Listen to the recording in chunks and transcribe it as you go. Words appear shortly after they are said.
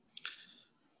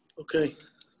Okay,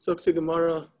 so to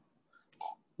Gemara,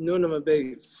 Nun Amud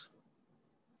Beis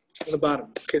on the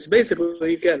bottom. Okay, so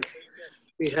basically, again,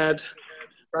 we had,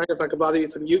 Brian, if I could bother you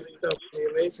to mute, that would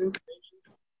be amazing.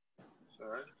 All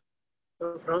right.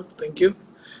 No problem, thank you.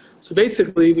 So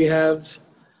basically, we have,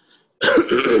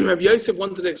 Rav Yosef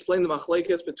wanted to explain the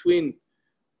machlekes between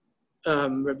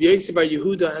Rav Yosef Bar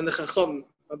Yehuda and the Chacham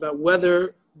about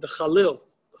whether the Chalil,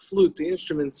 the flute, the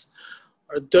instruments,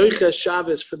 are doiche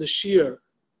Shabbos for the shir.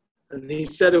 And he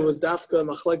said it was dafka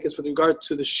machlekes with regard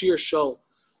to the shir shal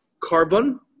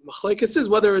carbon. Machlekes is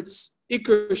whether it's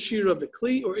ikar shira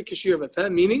b'kli or ikar shira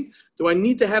b'peh, meaning, do I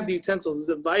need to have the utensils? Is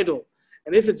it vital?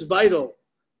 And if it's vital,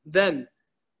 then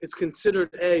it's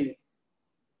considered an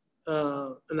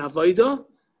avodah,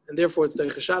 and therefore it's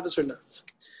doiche Shabbos or not.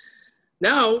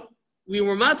 Now, we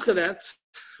were matcha that,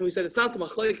 and we said it's not the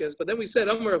machlekes, but then we said,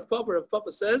 Amar of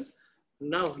Papa says,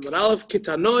 now, Aleph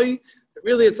kitanoi,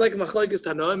 really it's like a machlekes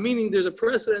tanoim, meaning there's a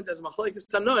precedent as machlekes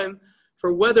tanoim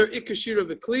for whether ikashira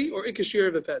v'kli or ikashira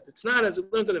v'pet. It's not as we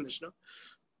learned in the Mishnah.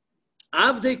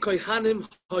 Avdei kohanim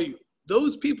hayu.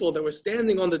 Those people that were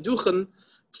standing on the duchen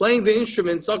playing the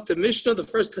instruments, Zakta Mishnah, the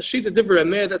first Hashita Divrei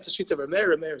Rameir, that's a Hashita Rameir.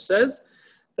 Rameir says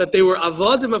that they were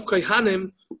avadim of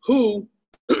kohanim who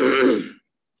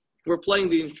were playing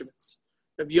the instruments.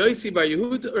 Rav Yosi Bar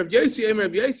Yehuda, Rav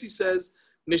Yosi says,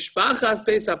 Mishpachas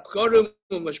beis apkorum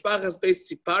u'mishpachas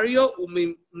beis tzipario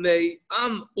u'me'am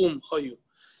hayu.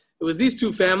 It was these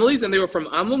two families, and they were from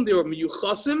Amum. They were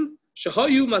miyuchasim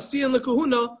shahayu masiyan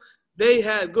lekahuna. They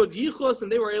had good yichos,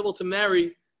 and they were able to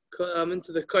marry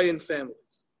into the Kohen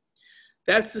families.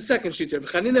 That's the second shita. Rav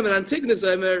Chanina ben Antigna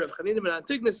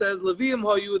says Leviim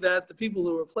hayu, that the people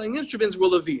who were playing instruments were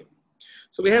Leviim.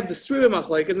 So we have the three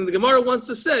machlekes, and the Gemara wants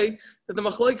to say that the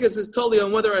machlekes is totally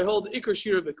on whether I hold ikar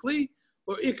shira b'kli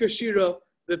or ikar shira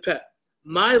b'peh.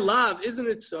 My love, isn't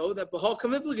it so that b'hal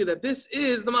kamiflagi, that this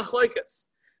is the machlekes?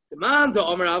 The man to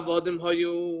Omer avodim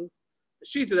hayu, the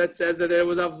shita that says that there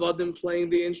was avodim playing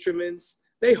the instruments,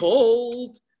 they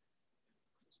hold.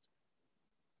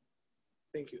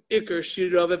 Thank you. Ikar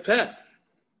shira b'peh,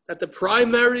 that the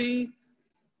primary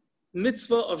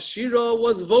mitzvah of shira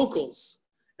was vocals,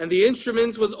 and the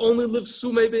instruments was only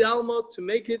livsume be'alma, to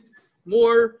make it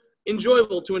more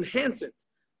enjoyable, to enhance it.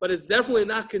 But it's definitely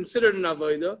not considered an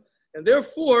avodah, and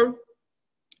therefore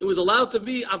it was allowed to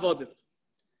be avodim,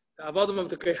 the avodim of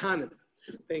the kehanim.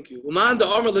 Thank you. Uman the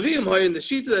Amar Leviim, in the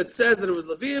shita that says that it was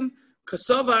Leviim,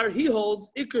 Kasavar, he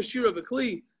holds ikar shira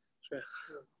b'kli.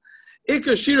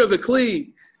 Ikar shira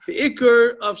b'kli. The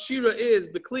ikar of shira is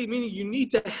b'kli, meaning you need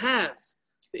to have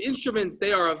the instruments.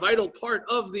 They are a vital part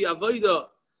of the avodah.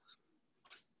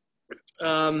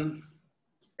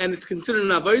 And it's considered an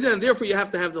avodah, and therefore you have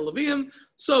to have the Leviim.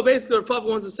 So basically, Rav Papa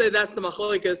wants to say that's the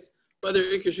machlokes, whether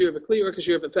ikar shira b'kli or ikar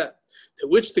shira b'peh. To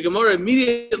which the Gemara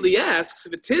immediately asks,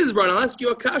 if it is, Brian, I'll ask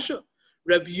you a kasha.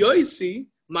 Rabbi Yosi,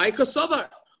 my kasavar.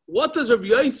 What does Rabbi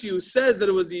Yosi, who says that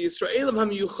it was the Yisraelim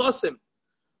hamiyuchasim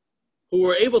who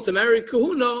were able to marry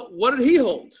kahuna, what did he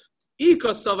hold? Ika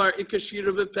savar ikar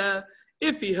shira b'peh.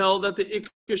 If he held that the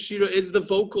ikar shira is the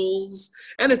vocals,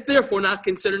 and it's therefore not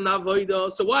considered an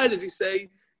avodah, so why does he say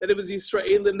that it was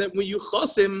Yisraelim that when you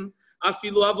chasim,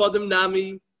 afilu avodim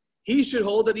nami, he should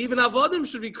hold that even avodim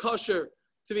should be kosher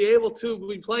to be able to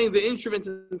be playing the instruments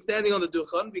and standing on the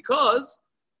duchan, because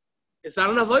it's not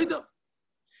an avodah.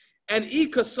 And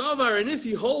ikasavar, and if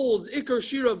he holds ikar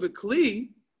shira b'kli,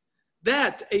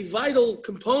 that a vital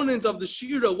component of the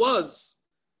shira was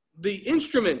the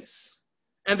instruments,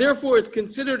 and therefore it's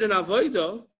considered an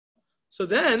avodah, so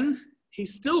then he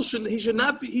should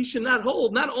not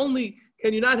hold. Not only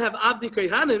can you not have abdi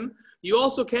kohanim, you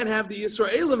also can't have the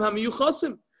Yisraelim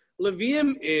hamiyuchasim.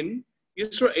 Leviim in,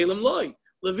 Yisraelim loy.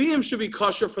 Leviim should be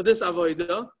kosher for this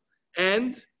avodah,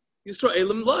 and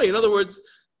Yisraelim loy. In other words,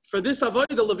 for this avodah,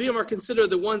 Leviim are considered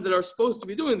the ones that are supposed to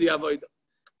be doing the avodah.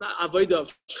 Not avodah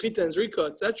of shchita and zrika,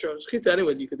 etc. Shchita,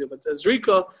 anyways, you could do, but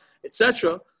zrika,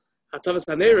 etc. Hatavas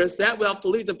haneres, that will have to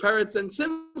leave to parrots and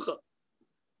simcha.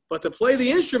 But to play the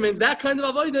instruments, that kind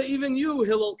of avodah, even you,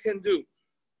 Hillel, can do.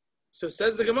 So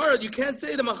says the Gemara, you can't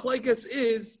say the machlekes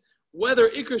is whether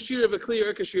ikar shira b'kli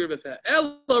or ikar shira b'peh.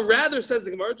 Ella, rather, says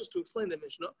the Gemara, just to explain the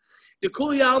Mishnah, the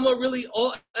kuli alma, really,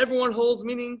 everyone holds,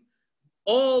 meaning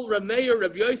all Rameir,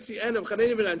 Rabbi Yosi, and Rav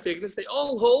Chanina ben Antigna, they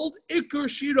all hold ikar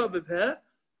shira b'peh.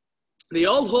 They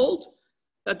all hold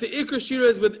that the ikar shira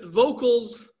is with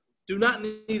vocals, do not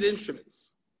need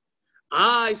instruments.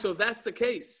 So if that's the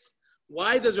case,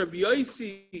 why does Rabbi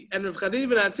Yosi and Rav Chanina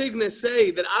ben Antigna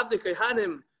say that Abdei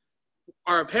Kohanim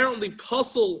are apparently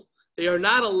puzzled? They are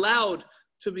not allowed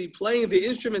to be playing the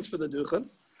instruments for the duchen.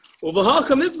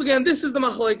 Again, this is the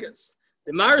machlekes.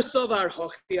 The Mar Sovar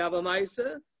Hochi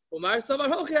Avamaisa, or Mar Sovar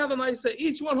Hochi Avamaisa,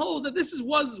 each one holds that this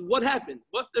was what happened.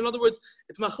 What, in other words,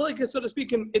 it's machlekes, so to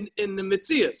speak, in the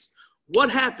Metzias. What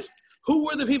happened? Who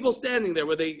were the people standing there?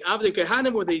 Were they Avdei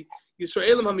Kehanim, were they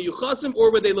Yisraelim HaMiyuchasim,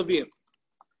 or were they Leviim?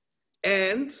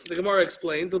 And the Gemara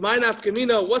explains,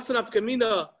 what's an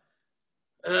afkamina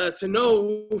to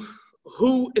know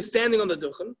who is standing on the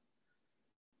duchen?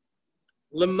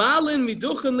 Lemalin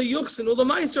miduchen liyuchsin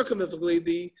ulamaiser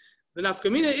kamifagli. The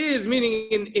nafkamina is, meaning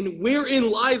in wherein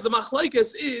lies the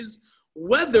machlekes, is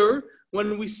whether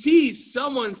when we see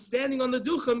someone standing on the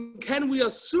duchen, can we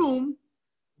assume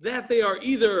that they are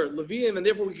either Leviim and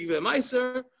therefore we give them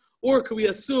meiser, or can we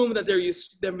assume that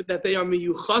they are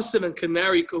miyuchasim and can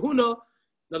marry kahuna?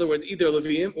 In other words, either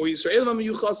Leviim or Yisraelim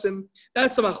miyuchasim.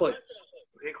 That's the machlekes.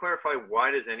 Can you clarify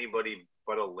why does anybody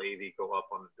but a Levi go up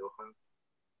on the duchen?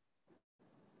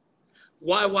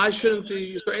 Why shouldn't the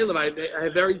Yisraelim? I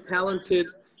have very talented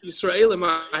Yisraelim.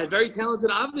 I have very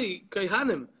talented Avdi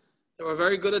Kehanim. They were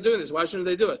very good at doing this. Why shouldn't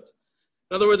they do it?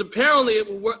 In other words, apparently,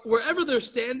 wherever they're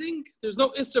standing, there's no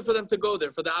issur for them to go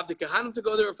there, for the Avdi Kehanim to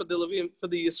go there, or for the Leviim, for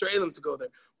the Yisraelim to go there.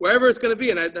 Wherever it's going to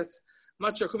be, and that's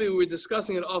much sure we were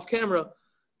discussing it off camera,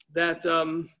 that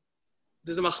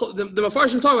there's the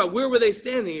Mefarshim talking about where were they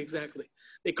standing exactly.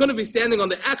 They couldn't be standing on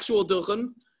the actual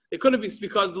duchen. They couldn't be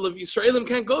because the Yisraelim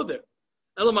can't go there.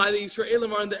 Elamai, the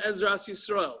Yisraelim are in the Ezras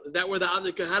Yisrael. Is that where the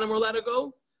Avdi Kehanim are allowed to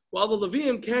go? While the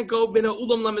Leviim can't go bina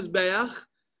ulam lamizbeach,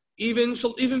 even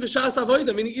b'shas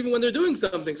avodah, meaning even when they're doing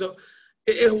something. So,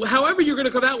 however you're going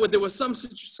to come out with, there was some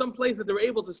place that they were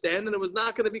able to stand, and it was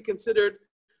not going to be considered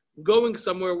going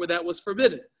somewhere where that was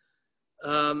forbidden.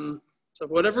 So for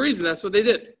whatever reason, that's what they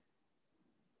did.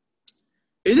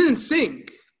 They didn't sing;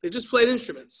 they just played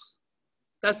instruments.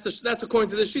 That's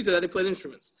according to the Shita that they played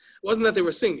instruments. It wasn't that they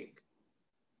were singing.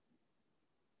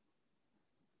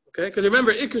 Okay, because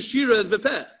remember, Ikar Shira is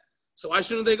bepeh. So why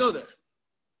shouldn't they go there?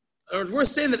 Or we're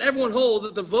saying that everyone holds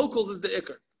that the vocals is the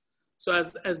Ikar. So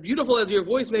as beautiful as your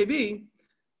voice may be,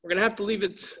 we're going to have to leave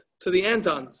it to the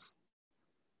Antons.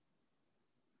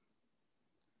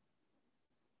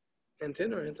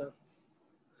 Anton or Anton?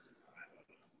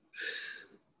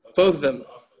 Both of them.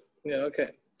 Yeah, okay.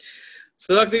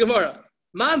 So Dr. Gemara.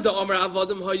 Man da Omer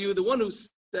Avodim Hayu, the one who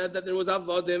said that there was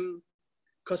Avodim,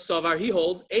 Kasavar, he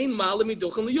holds, Ein Malami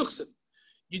Duchen Liyuchsin.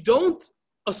 You don't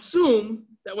assume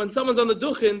that when someone's on the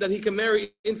Duchen that he can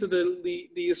marry into the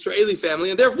Israeli family,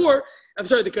 and therefore, the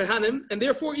Kehanim, and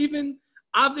therefore even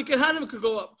Avdi Kehanim could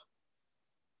go up.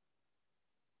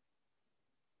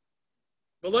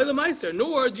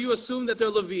 Nor do you assume that they're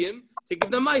Leviim to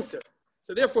give them Meiser.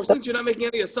 So therefore, since you're not making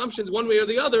any assumptions one way or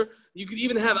the other, you could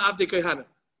even have Avdi Kehanim.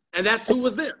 And that's who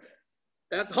was there.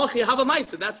 That Hachi Hava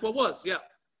Meiser, that's what was, yeah.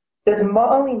 Does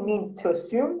ma'ali mean to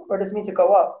assume, or does it mean to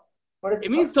go up?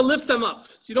 It means to lift them up.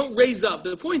 You don't raise up.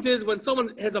 The point is, when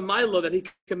someone has a milo that he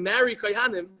can marry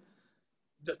Kohanim,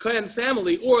 the Kohen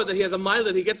family, or that he has a milo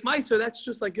that he gets meiser, that's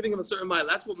just like giving him a certain milo.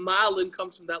 That's what ma'alin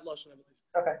comes from that lashon, I believe.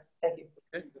 Okay, thank you.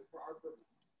 Okay?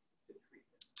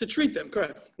 To treat them,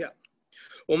 correct, yeah.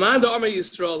 Uman da Amar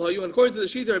Yisrael, according to the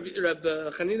Shita,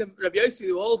 Rabbi Yossi,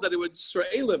 who holds that it was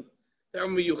Yisraelim, that are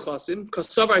miyuchasim,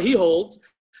 Kasavar, he holds,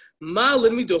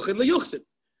 ma'alin miduchin liyuchsim.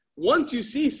 Once you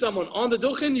see someone on the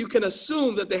duchen, you can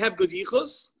assume that they have good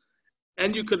yichus,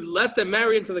 and you could let them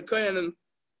marry into the kohen and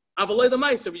avalei the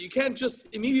meiser. But you can't just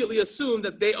immediately assume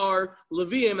that they are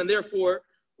leviim and therefore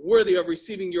worthy of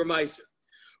receiving your meiser.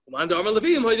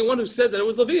 The one who said that it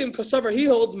was leviim, kasavar, he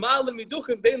holds ma'alim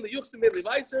miduchen bein liyuchsim bein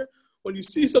leveiser. When you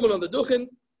see someone on the duchen,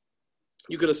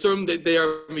 you could assume that they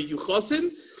are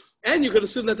miyuchasim, and you could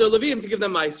assume that they're leviim to give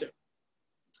them meiser.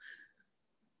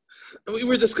 And we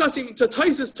were discussing, so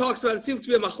Taisus talks about, it seems to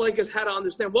be a machlekes, how to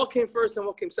understand what came first and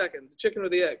what came second, the chicken or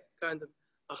the egg, kind of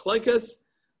machlekes.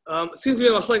 It seems to be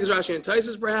a machlekes Rashi and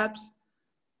Taisus, perhaps,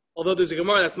 although there's a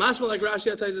Gemara that's mashma like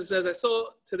Rashi and Taisus says. I saw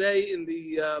today in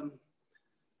the, I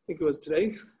think it was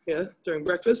today, yeah, during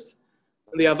breakfast,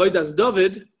 in the Avodas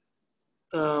David,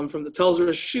 from the Telzer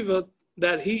Rosh Yeshiva,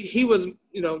 that he was,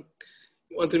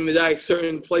 wanted to medayek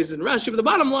certain places in Rashi, but the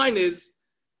bottom line is,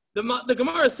 the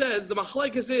Gemara says the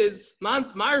machlekes is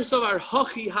Ma'arsavar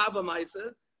Hachi Hava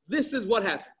Ma'isa. This is what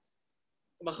happened.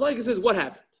 The machlekes is what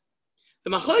happened.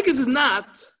 The machlekes is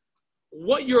not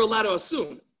what you're allowed to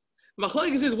assume. The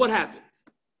machlekes is what happened.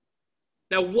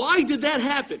 Now, why did that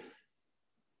happen?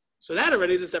 So that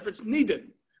already is a separate nidin.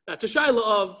 That's a shaila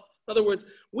of, in other words,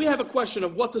 we have a question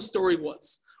of what the story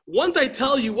was. Once I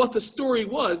tell you what the story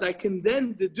was, I can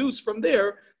then deduce from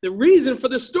there the reason for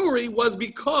the story was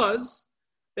because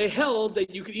they held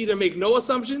that you could either make no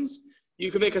assumptions,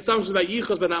 you could make assumptions about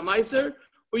yichus but not meiser,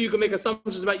 or you can make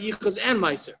assumptions about yichus and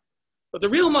meiser. But the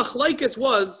real machlekes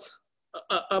was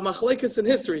a machlekes in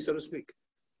history, so to speak.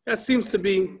 That seems to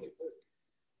be,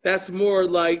 that's more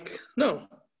like, no.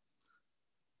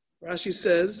 Rashi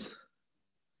says,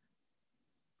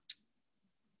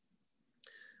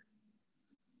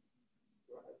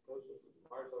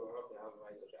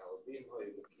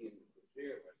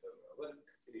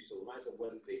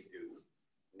 what did they do?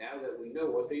 Now that we know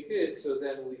what they did, so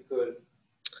then we could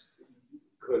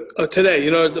today,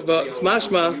 it's about it's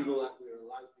mashma. We were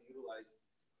allowed to utilize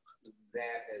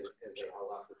that as a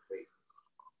halachic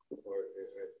basis, or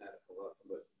it's not a halachic,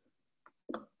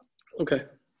 but Okay,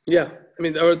 yeah. I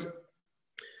mean,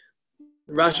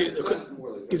 Rashi,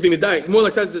 he's being medayik more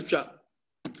like that's his shot.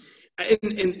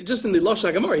 In just in the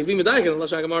Lashon Gemara, he's being medayik in the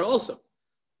Lashon Gemara also.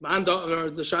 Man, the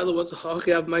shaila was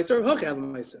hachayav meiser, hachayav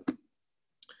meiser.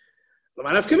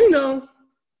 L'manav kamino,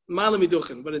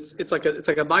 malamiduchin, but it's like a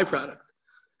byproduct.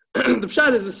 The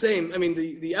pshat is the same. I mean,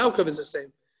 the outcome is the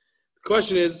same. The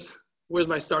question is, where's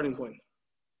my starting point?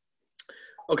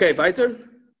 Okay, weiter.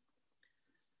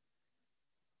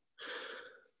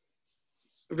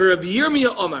 Rabbi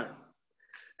Yirmiyah Omar,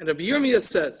 and Rabbi Yirmiyah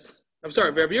says, Rabbi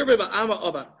Yirmiyah bar Ama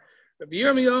Omar. Rabbi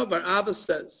Yirmiyah bar Abba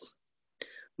says,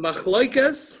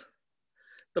 Machlokes,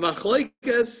 the Machlokes,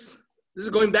 this is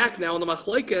going back now on the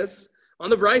Machlokes, on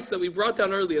the Bryce that we brought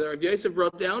down earlier, that Rav Yosef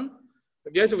brought down.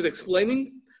 Rav Yosef was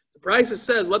explaining. The Bryce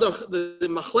says whether the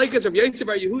Machlokes of Yosef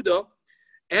bar Yehuda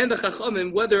and the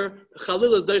Chachamim, whether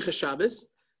Chalil is Doicha Shabbos.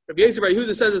 Rav Yosef bar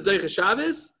Yehuda says it's Doicha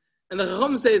Shabbos, and the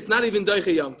Chachamim say it's not even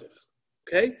Doicha Yom Tov.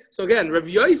 Okay? So again, Rav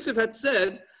Yosef had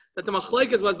said that the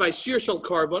Machlokes was by Shir Shal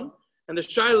Carbon, and the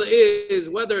Shaila is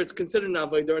whether it's considered an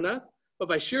Avodah or not. But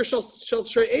by Shir Shal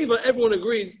Eva, everyone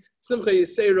agrees Simcha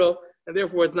Yisero, and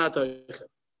therefore it's not Doicha.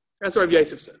 That's what Rav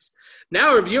Yosef says.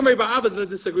 Now Rav Yirmiyah bar Abba is going to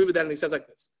disagree with that, and he says like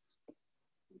this.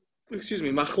 Excuse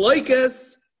me.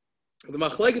 Machlokes, the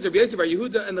Machlokes of Rav Yosef bar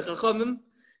Yehuda and the Chachamim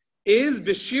is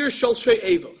B'Shir Shal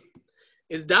Eva.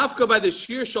 Is Dafka by the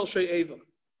Shir Shal Eva.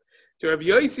 To Rav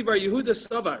Yosef bar Yehuda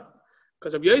Savar,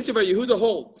 because Rav Yosef bar Yehuda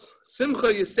holds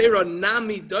Simcha Yisera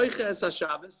Nami Doicha Es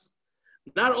HaShabbos.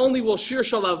 Not only will Shir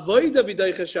Shal Avoda be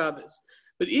Doicha Shabbos,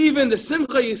 but even the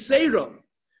Simcha Yisera,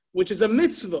 which is a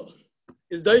mitzvah,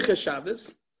 is Doicha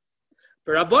Shabbos.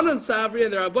 The Rabbanan Savri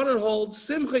and the Rabbanan hold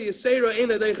Simcha Yisera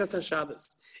Eina Doicha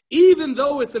HaShabbos. Even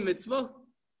though it's a mitzvah,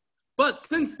 but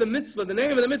since the mitzvah, the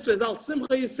name of the mitzvah is Al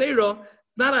Simcha Yisera,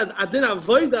 it's not Adin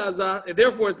Avoda Azah, and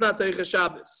therefore it's not Doicha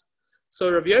Shabbos. So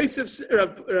Rav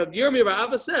Yirmiyah bar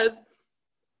Abba says,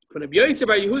 when Rav Yosef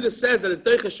bar Yehuda says that it's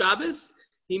Doicha Shabbos,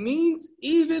 he means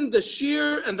even the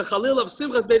Shir and the Chalil of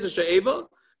Simchas Beis HaShe'eva,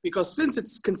 because since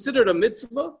it's considered a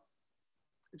mitzvah,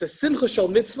 it's a Simcha Shal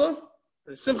Mitzvah,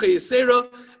 and Simcha Yisera,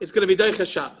 it's going to be Doicha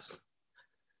Shabbos.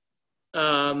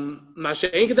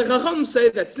 Masha'enke the Chacham say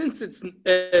that since it's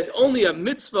only a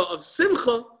mitzvah of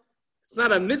Simcha, it's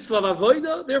not a mitzvah of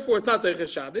Avodah, therefore it's not Doicha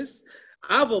Shabbos.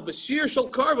 Avol b'shir shel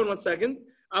carbon. 1 second.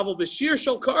 Avol b'shir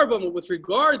shel carbon. With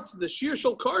regard to the shir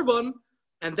shel carbon,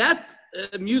 and that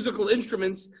musical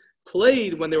instruments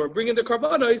played when they were bringing the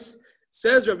karbanos,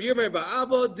 says Rav Yirmiyah bar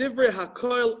Abba, divrei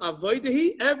hakoil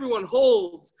avodahi. Everyone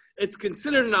holds it's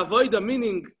considered an avodah,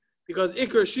 meaning because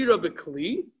ikar shira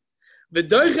bekli,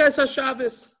 v'doicha es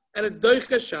haShabbos, and it's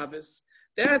doicha Shabbos.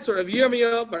 That's what Rav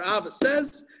Yirmiyah bar Abba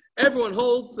says. Everyone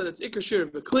holds that it's ikar shira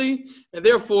bekli, and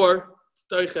therefore it's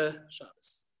Doicha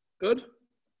Shabbos. Good?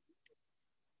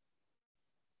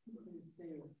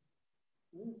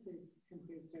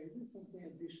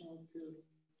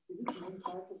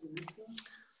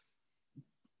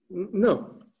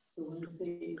 No.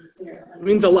 It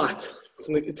means a lot.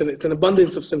 It's an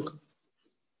abundance of simcha.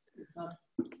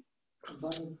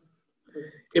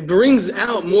 It brings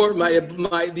out more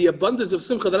the abundance of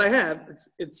simcha that I have.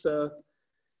 It's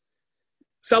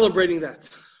celebrating that.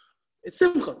 It's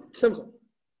simcha.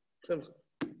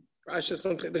 Rashi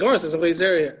simcha. The Gemara says simcha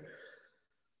yisera here.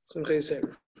 Simcha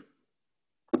yisera.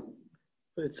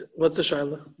 But what's the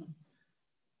shaila?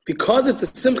 Because it's a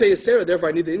simcha yisera, therefore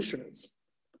I need the instruments.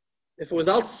 If it was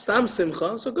al stam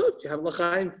simcha, so good. You have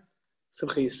l'chaim.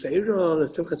 Simcha yisera, the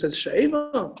simcha says she'eva.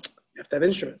 You have to have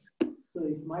instruments. So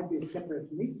it might be a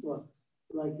separate mitzvah,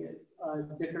 like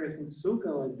decorating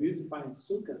sukkah, like beautifying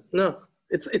sukkah. No,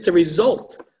 it's a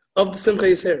result of the simcha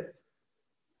yisera.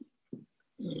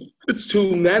 It's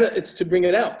to bring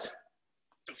it out.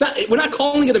 We're not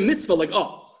calling it a mitzvah like,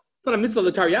 it's not a mitzvah of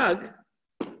the Taryag.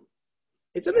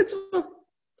 It's a mitzvah.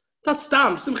 It's not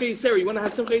stam, simcha yisera. You want to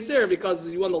have simcha yisera because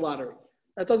you won the lottery.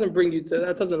 That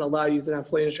doesn't allow you to have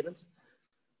play instruments.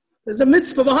 There's a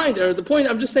mitzvah behind it. There's a point.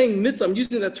 I'm just saying mitzvah. I'm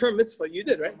using that term mitzvah. You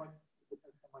did, right?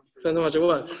 Depends how much it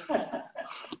was.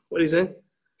 What are you saying?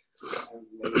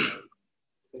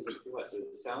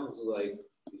 It sounds like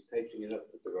he's typing it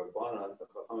up that the Rabbanan, the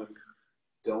Chachamim,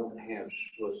 don't have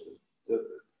shvus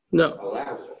No.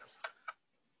 allowable.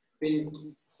 I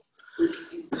mean,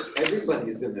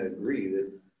 everybody's going to agree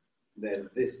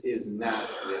that this is not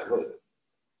the avodah.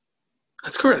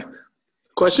 That's correct.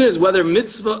 The question is whether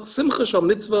mitzvah, simcha shal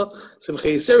mitzvah, simcha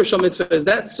yisera shal mitzvah, is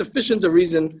that sufficient a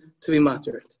reason to be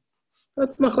matir it?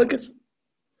 That's the machlekes.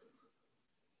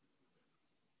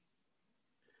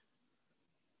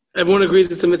 Everyone agrees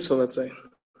it's a mitzvah, let's say.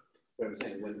 But I'm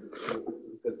saying,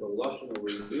 because the lashon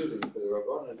we're using for the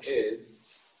Rabbanan is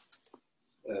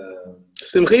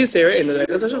Simcha yisera in the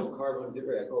Deichas Hashem. carbon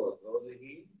divrei hakol,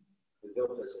 the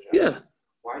Dochas Hashem. Yeah.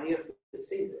 Why do you have to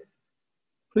say that?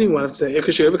 What do you want to say?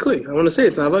 Ekashir b'kli. I want to say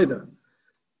it's not avodah.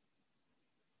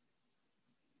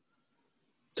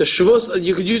 It's a shvus.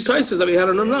 You could use taisus that we had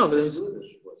on no.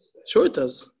 Sure, it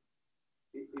does.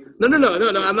 No. I'm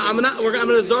not. I'm going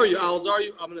to zar you. I'm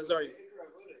going to zar you.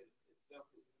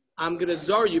 I'm going to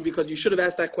zar you because you should have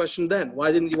asked that question then.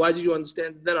 Why did you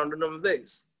understand it then on the number of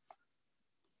days?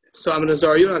 So I'm going to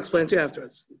zar you and I'll explain to you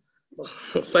afterwards. We'll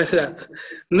find it out.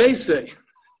 Meisei.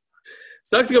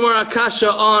 Zakt Gemara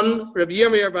Kasha on Rabbi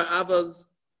Yirmiyah Bar Abba's.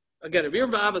 Again, Rabbi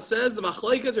Yirmiyah Bar Abba says the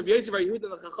machlokes Rabbi Yosef Bar Yehuda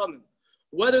and the Chachamim.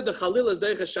 Whether the Chalil is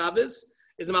Deicha Shabbos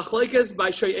is a machlokes by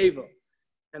Shoyeva.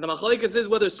 And the machlokes is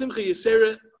whether Simcha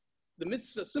Yisera, the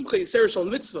mitzvah, Simcha Yisera Shal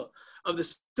mitzvah of the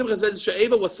Simcha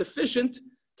Shoyeva was sufficient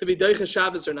to be Deicha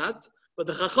Shabbos or not. But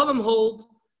the Chachamim hold,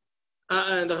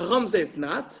 and the Chachamim say it's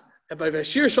not. And by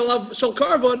Vashir Shal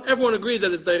Karvan, everyone agrees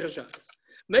that it's Deicha Shabbos.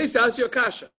 Meisa Asya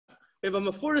Kasha. We have a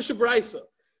mafurish brayso.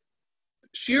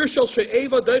 Shir shel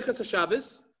she'eva doiches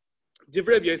haShabbos,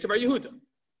 divrei Rabbi Yosef Bar Yehuda.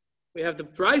 We have the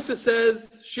brayso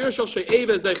says shir shel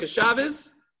she'eva is doiches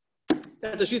Shabbos.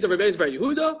 That's a sheet of Rabbi Yosef Bar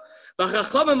Yehuda.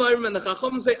 V'chachamim and the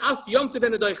chachamim say af yom tiv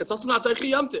and doiches. It's also not doiches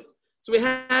yom tiv. So we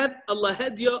had a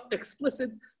lahedya explicit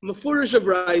mafurish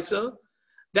brayso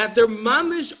that they're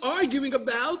mamish arguing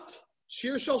about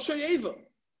shir shel she'eva.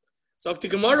 So to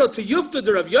Gemara to Yufta,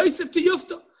 the Rav Yosef to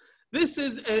Yufta. This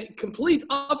is a complete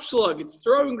upslug. It's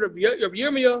throwing Rav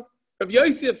Yirmiyah, Rav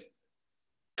Yosef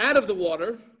out of the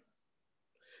water.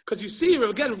 Because you see,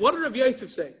 again, what did Rav Yosef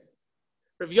say?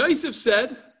 Rav Yosef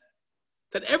said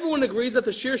that everyone agrees that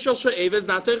the Shir Shal She'eva is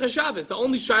not Teicha Shabbos. The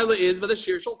only Shaila is by the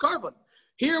Shir Shal Karban.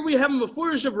 Here we have a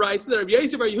Mefurish of Rice that Rav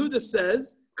Yosef Bar Yehuda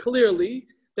says clearly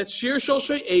that Shir Shal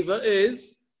She'eva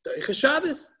is Teicha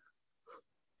Shabbos.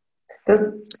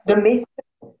 The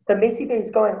Mesibe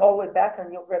is going all the way back on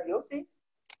Reb Yossi?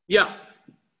 Yeah.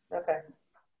 Okay.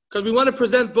 Because we want to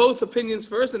present both opinions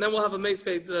first, and then we'll have a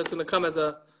Mesibe that's going to come as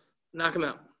a knock him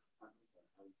out.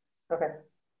 Okay.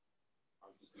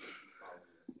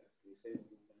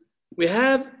 We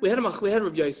had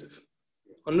Rav Yosef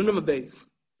on Nunam Beis,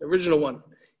 the original one.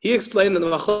 He explained that the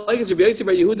machlekes Rav Yosef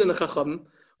Bar Yehuda and the Chacham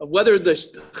of whether the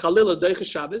Chalil is Deicha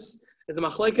Shabbos is a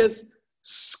machlekes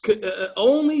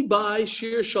only by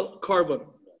Shir Shal Karban.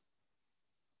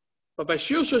 But by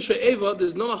Shir Shal She'eva,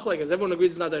 there's no machlekes. Everyone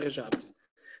agrees it's not Deicha Shabbos.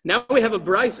 Now we have a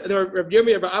brayso, and Rav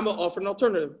Yirmiyah Bar Amma offered an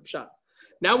alternative shot.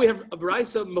 Now we have a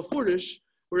brayso mafurish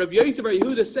where Rav Yosef Bar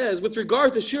Yehuda says, with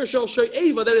regard to Shir Shal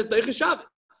She'eva, that it's Deicha Shabbos.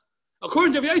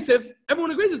 According to Rav Yosef, everyone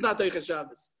agrees it's not Deicha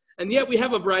Shabbos. And yet we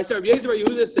have a brayso, Rav Yosef Bar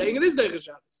Yehuda saying it is Deicha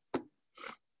Shabbos.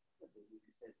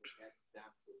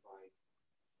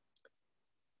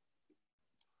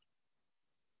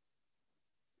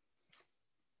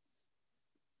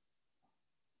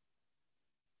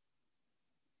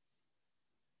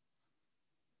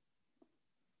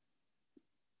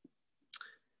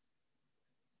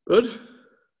 Good.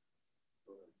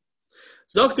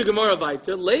 Zok to Gemara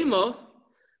Vaita. Lema.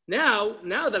 Now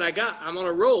that I'm on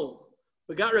a roll.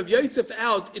 We got Rav Yosef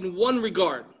out in one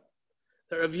regard.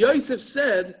 That Rav Yosef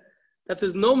said that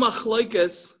there's no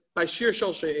machlokes by Shir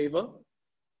Shal She'eva,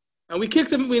 and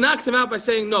we knocked him out by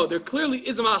saying no. There clearly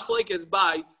is a machlokes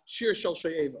by Shir Shal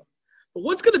She'eva. But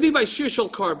what's going to be by Shir Shal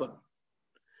Karban?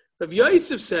 Rav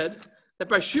Yosef said that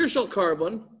by Shir Shal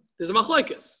Karban there's a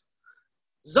machlokes.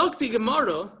 Zakti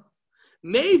Gemara,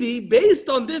 maybe based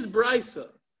on this brayso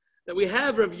that we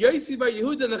have Rav Yosef Bar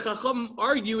Yehuda and the Chacham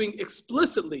arguing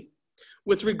explicitly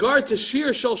with regard to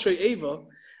Shir Shal She'eva,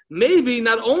 maybe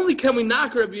not only can we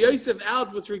knock Rav Yosef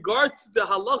out with regard to the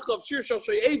halacha of Shir Shal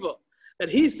She'eva, that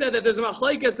he said that there's a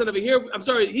machlekes, and over here,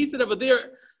 he said over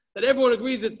there that everyone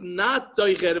agrees it's not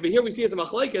doichet. Over here we see it's a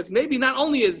machlekes. Maybe not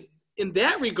only is in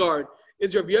that regard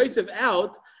is Rav Yosef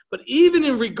out, but even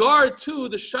in regard to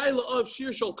the shaila of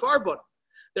Shir Shal Karban,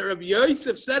 that Rabbi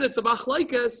Yosef said it's a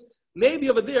machlekes, maybe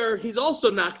over there he's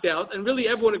also knocked out, and really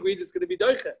everyone agrees it's going to be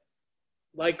doichet.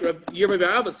 like Yirmiyah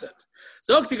Bar Abba said.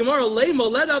 So Gemara,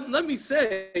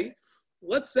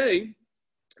 let's say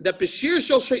that Bashir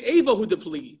Shal She'eva Hu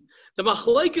Depligi, the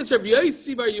Machlekes Rabbi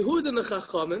Yossi Bar Yehuda and the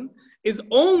Chachamim is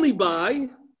only by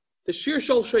the Shir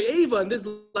Shal She'eva, and this,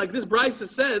 like this Brisa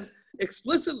says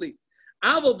explicitly,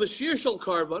 Aval Bashir Shal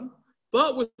Karban,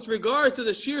 but with regard to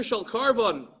the Shir Shal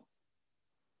Karban,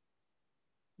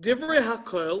 Divrei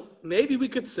HaKol, maybe we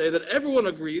could say that everyone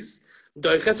agrees,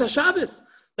 Doiches HaShabbos,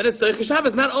 that it's Doiches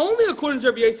HaShabbos, not only according to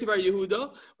Rabbi Yossi Bar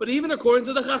Yehuda, but even according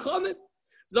to the Chachamim.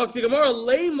 Zakti Gemara,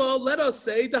 Leima, let us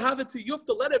say, to have it to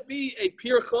Yufta, let it be a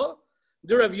Pircha,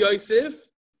 the Rav Yosef,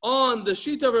 on the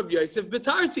Shita of Rav Yosef,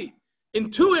 Betarti, in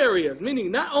two areas, meaning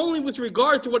not only with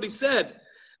regard to what he said,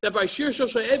 that by Shir Shal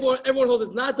She'eva, everyone holds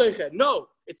it's not Doiches. No,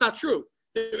 it's not true.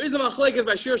 There is a Machlekes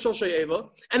by Shir Shal She'eva,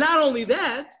 and not only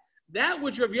that, that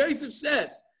which Rav Yosef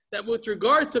said, that with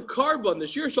regard to Karban, the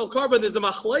Shir Shal Karban, there's a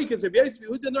Machlekes, Rav Yosef,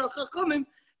 Yehuda and Chachamim,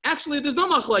 actually there's no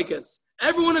Machlekes.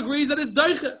 Everyone agrees that it's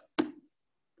Doiches.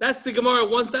 That's the Gemara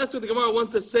wants. That's what the Gemara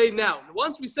wants to say now.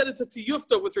 Once we said it's a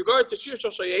tiyufta with regard to Shir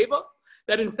Shal She'eva,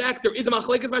 that in fact there is a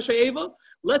machlekes by She'eva.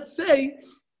 Let's say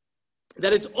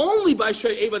that it's only by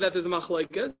She'eva that there's a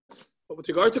machlekes, but with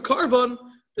regard to Karban,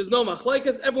 there's no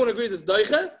machlekes. Everyone agrees it's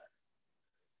doiche,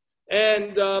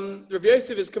 and Rav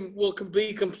Yosef will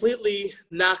be completely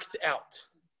knocked out.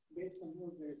 Based on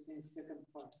what they're saying, second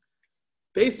part.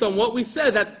 Based on what we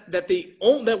said, that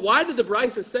why did the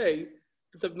Brisa say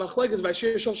that the machlekes by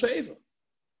Shir Shal She'eva?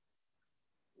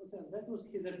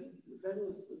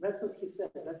 That's what he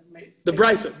said. The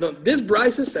Brisa. No, this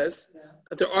Brisa says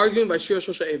that they're arguing by Shir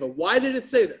Shal She'eva. Why did it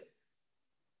say that?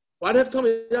 Why did it have to tell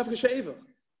me Dafka She'eva?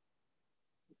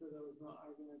 Because there was no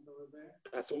argument over there.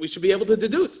 That's what we should be able to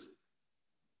deduce.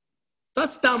 It's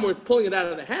not stam we're pulling it out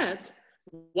of the hat.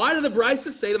 Why did the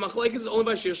Brisa say the machlekes is only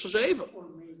by Shir Shal She'eva?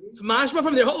 It's mashma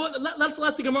from there. Let's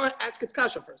let the Gemara ask its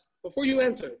kasha first before you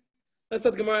answer it. Let's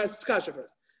let the Gemara ask its kasha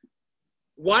first.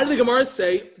 Why did the Gemara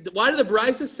say? Why did the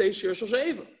Brisa say Shir Shal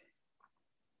She'eva?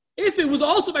 If it was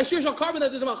also by Shir Shal Karban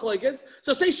that there's a machlekes,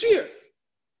 so say Shir.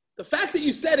 The fact that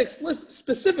you said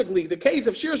specifically the case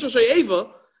of Shir Shal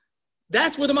She'eva,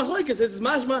 that's where the machlekes is. It's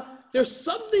mashma. There's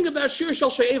something about Shir Shal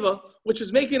She'eva which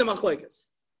is making a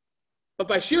machlekes. But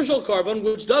by Shir Shal Karban,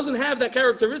 which doesn't have that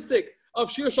characteristic of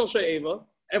Shir Shal She'eva,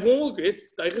 everyone will agree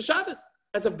it's Doiches Shabbos.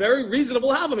 That's a very reasonable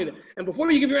havamina. And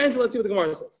before you give your answer, let's see what the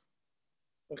Gemara says.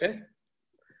 Okay?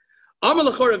 Amar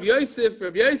l'chor Rav Yosef.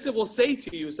 Rav Yosef will say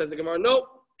to you, says the Gemara, no,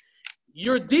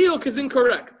 your diuk is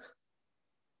incorrect.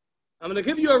 I'm going to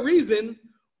give you a reason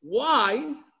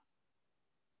why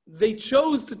they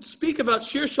chose to speak about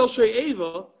Shir Shal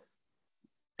She'eva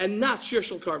and not Shir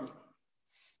Shal Karban.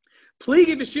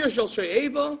 Pligi b'Shir Shal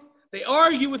She'eva. They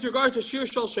argue with regard to Shir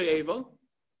Shal She'eva.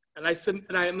 And I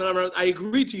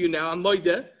agree to you now, I'm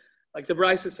moideh, like the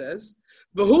Brisa says.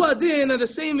 V'hu adin, and the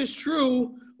same is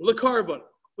true l'karban.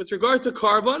 With regard to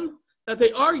Karban, that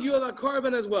they argue about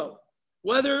Karban as well,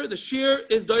 whether the Shir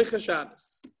is Doiches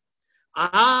Shabbos.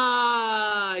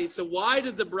 So why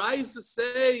did the Brisa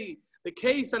say the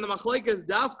case and the machlekes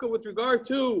dafka with regard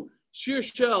to Shir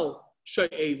Shal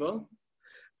She'eva?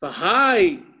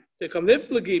 V'hai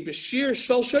tekamniflagi b'Shir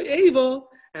Shal She'eva,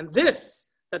 and this,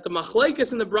 that the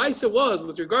machlekes in the Brisa was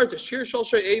with regard to Shir Shal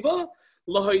She'eva,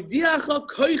 lahaydiacha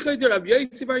koichei de Rabbi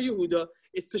Yossi Bar Yehuda.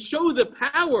 It's to show the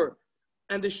power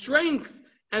and the strength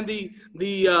and the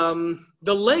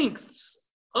lengths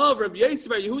of Rabbi Yossi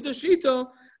Bar Yehuda Shita,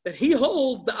 that he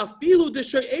holds the afilu de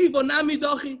She'eva nami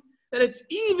dachi, that it's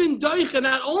even doiche,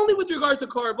 not only with regard to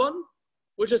Karban,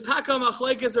 which is taka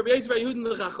machlekes Rabbi Yossi Bar Yehuda and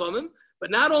the Chachamim,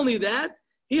 but not only that,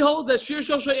 he holds that Shir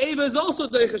Shal She'eva is also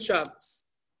Doiches Shabbos.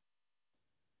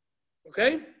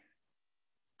 Okay?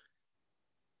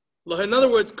 In other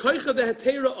words, koicha de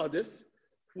hetera adif.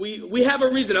 We have a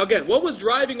reason. Again, what was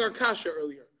driving our kasha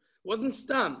earlier? It wasn't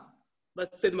stam.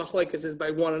 Let's say the machlekes is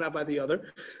by one and not by the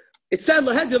other. It said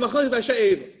lahed the machlekes by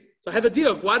she'eva. So I have a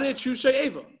diuk. Why did it choose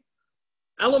she'eva?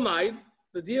 Elamai,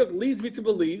 the diuk leads me to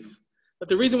believe that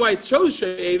the reason why it chose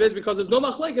she'eva is because there's no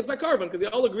machlekes by Karban, because they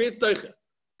all agree it's doiche.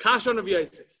 Kasha on Rav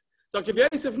Yosef. So Rav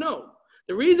Yosef, no.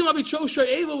 The reason why we chose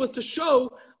she'eva was to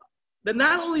show that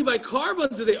not only by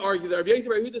Karban do they argue that Rabbi Yossi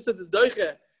Bar Yehuda says it's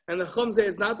doiche and the Chum say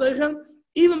it's not doiche,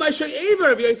 even by She'eva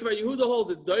Rabbi Yossi Bar Yehuda holds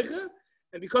it's doiche,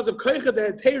 and because of koicha the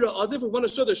hetera adif, we want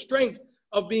to show the strength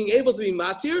of being able to be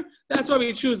matir. That's why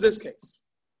we choose this case.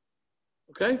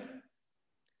 Okay?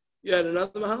 You had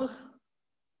another mahalach?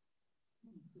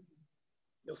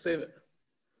 You'll save it.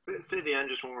 Say the end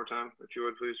just one more time, if you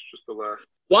would, please. Just the last.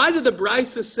 Why did the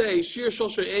Brisa say Shir Shal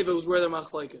She'eva was where the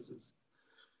machlekes is?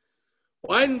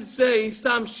 Why didn't it say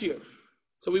Stam Shir?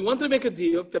 So we wanted to make a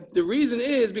deal. The reason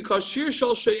is because Shir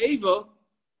Shal She'eva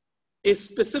is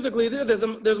specifically there. There's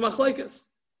machlekes.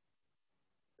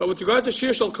 But with regard to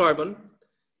Shir Shal Karban,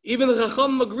 even the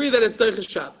Chacham agree that it's Deiches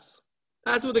Shabbos.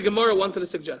 That's what the Gemara wanted to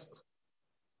suggest.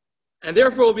 And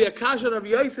therefore will be a kasha of Rabbi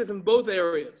Yosef in both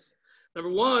areas. Number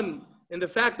one, in the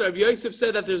fact that Rabbi Yosef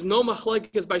said that there's no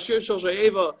machlekes by Shir Shal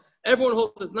She'eva, everyone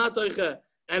holds it's not Deiche,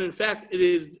 and in fact it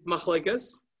is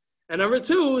machlekes. And number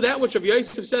two, that which Rabbi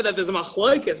Yosef said that there's a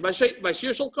machlekes by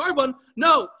Shir Shal Karban,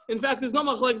 no, in fact there's no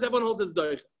machlekes, everyone holds it's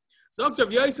Deiche. So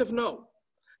Rabbi Yosef, no.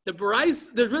 The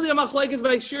Brais, there's really a machlekes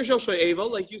by Shir Shal She'eva,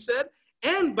 like you said,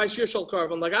 and by Shir Shal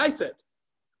Karban, like I said.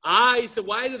 I said,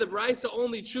 why did the Brais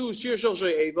only choose Shir Shal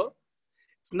She'eva?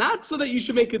 It's not so that you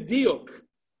should make a diuk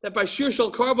that by Shir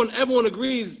Shal Karban everyone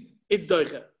agrees it's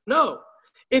Deiche. No,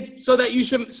 it's so that you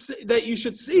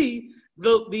should see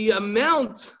the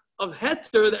amount of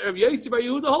heter that Rav Yossi Bar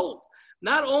Yehuda holds.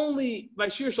 Not only by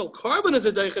Shir Shal Karban is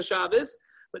a Deiche Shabbos,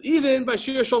 but even by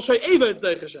Shir Shal She'eva it's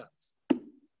Deiche Shabbos.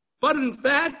 But in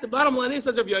fact, the bottom line is,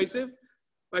 says Rav Yosef,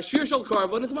 by Shir Shal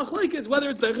Karban it's machlekes whether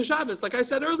it's Deiche Shabbos, like I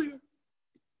said earlier.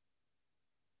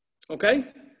 Okay.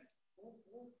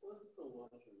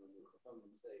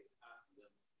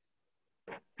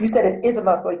 You said it is a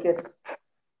machlekes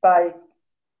by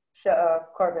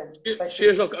Karban.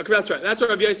 Shir Shal, that's right. That's what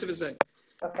Rav Yosef is saying.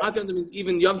 Okay. After means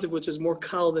even Yom Tov, which is more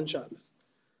kal than Shabbos.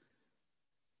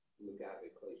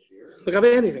 Look at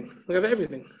anything. Look at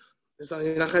everything. It's not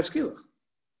chayv skila.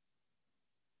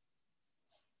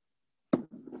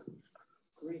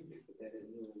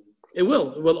 It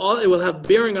will. It will have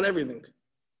bearing on everything.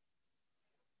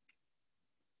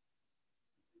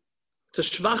 It's a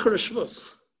shvacher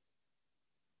shvus.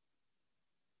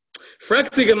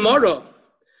 Frekti Gemara.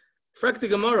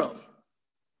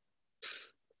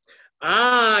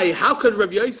 How could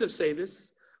Rav Yosef say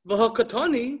this?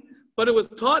 V'hakatani, but it was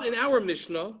taught in our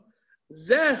Mishnah.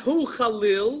 Zehu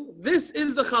Chalil. This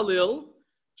is the Chalil.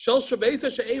 Shel Shabeisa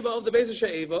She'eva of the Beisa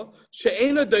She'eva.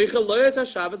 She'ena Deicha Loyas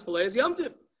HaShabbos V'Loyas Yom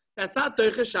Tiv. That's not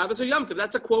Deicha Shabbos or Yom Tiv.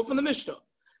 That's a quote from the Mishnah.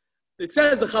 It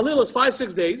says the Chalil is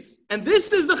 5-6 days, and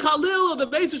this is the Chalil of the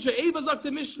Beisa She'eva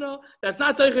Zakta Mishnah. That's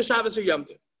not Deicha Shabbos or Yom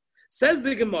Tiv. Says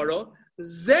the Gemara,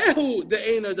 Zehu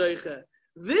De'ena Deicha.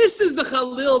 This is the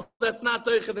Chalil that's not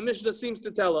Deicha. The Mishnah seems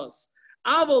to tell us.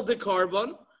 Aval de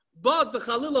Karban, but the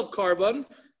Chalil of Karban,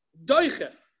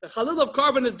 Deicha. The Chalil of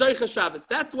Karban is Deicha Shabbos.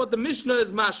 That's what the Mishnah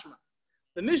is mashma.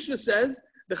 The Mishnah says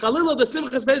the Chalil of the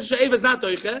Simchas Beis She'eva is not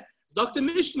Deicha. Zok the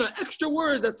Mishnah, extra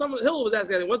words that someone Hill was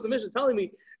asking. What's the Mishnah telling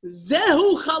me?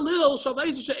 Zehu Chalil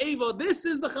Shabeis She'eva. This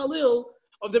is the Chalil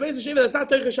of the Beis She'eva that's not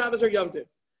Deicha Shabbos or Yom Tiv.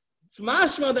 It's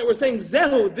mashma that we're saying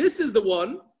Zehu. This is the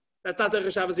one that's not Deicha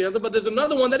Shabbos or Yom Tiv, but there's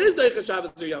another one that is Deicha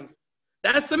Shabbos or Yom Tiv.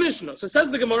 That's the Mishnah. So says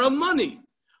the Gemara, money.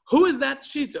 Who is that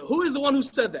Shita? Who is the one who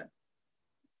said that?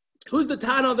 Who's the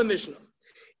Tana of the Mishnah?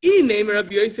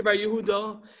 Rabbi Yossi Bar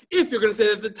Yehuda. If you're going to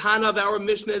say that the Tana of our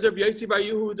Mishnah is Rabbi Yossi Bar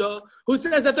Yehuda, who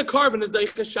says that the carbon is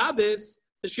Deicha Shabbos,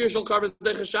 the Shir Shal Carbon is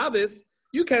Deicha Shabbos,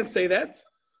 you can't say that.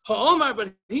 Ha'omar,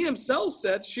 but he himself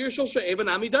said Shir Shal She'eva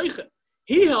Nami Deicha.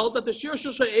 He held that the Shir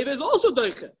Shal She'eva is also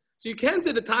Deicha. So you can't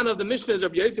say the Tana of the Mishnah is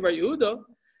Rabbi Yossi Bar Yehuda.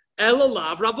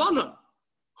 Elalav Rabbanan.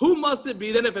 Who must it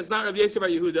be then if it's not Rabbi Yossi Bar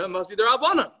Yehuda? It must be the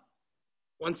Rabbanan.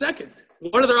 1 second.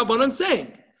 What are the Rabbanan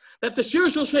saying? That the Shir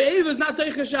Shal She'eva is not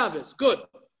Deicha Shabbos. Good.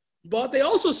 But they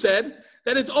also said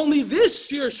that it's only this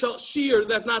Shir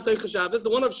that's not Deicha Shabbos,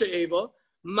 the one of She'eva,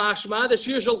 Mashma, the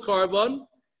Shir Shal Karban,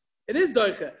 it is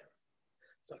Deicha.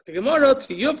 So the Gemara,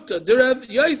 Tiyufta, Derav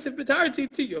Yosef B'tarti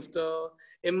Tiyufta.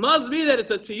 It must be that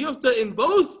it's a Tiyufta in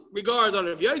both regards on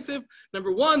Rav Yosef.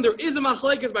 Number one, there is a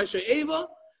Machlekes by She'eva,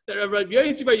 that Rabbi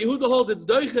Yossi Bar Yehuda holds it's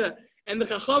Deicha, and the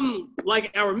Chacham,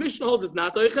 like our Mishnah, holds it's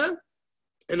not Deicha.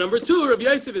 And number two, Rabbi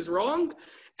Yosef is wrong.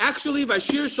 Actually, by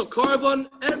Shir Shal Karban,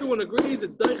 everyone agrees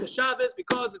it's Deicha Shabbos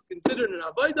because it's considered an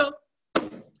Avodah.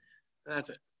 That's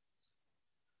it.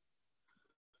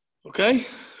 Okay?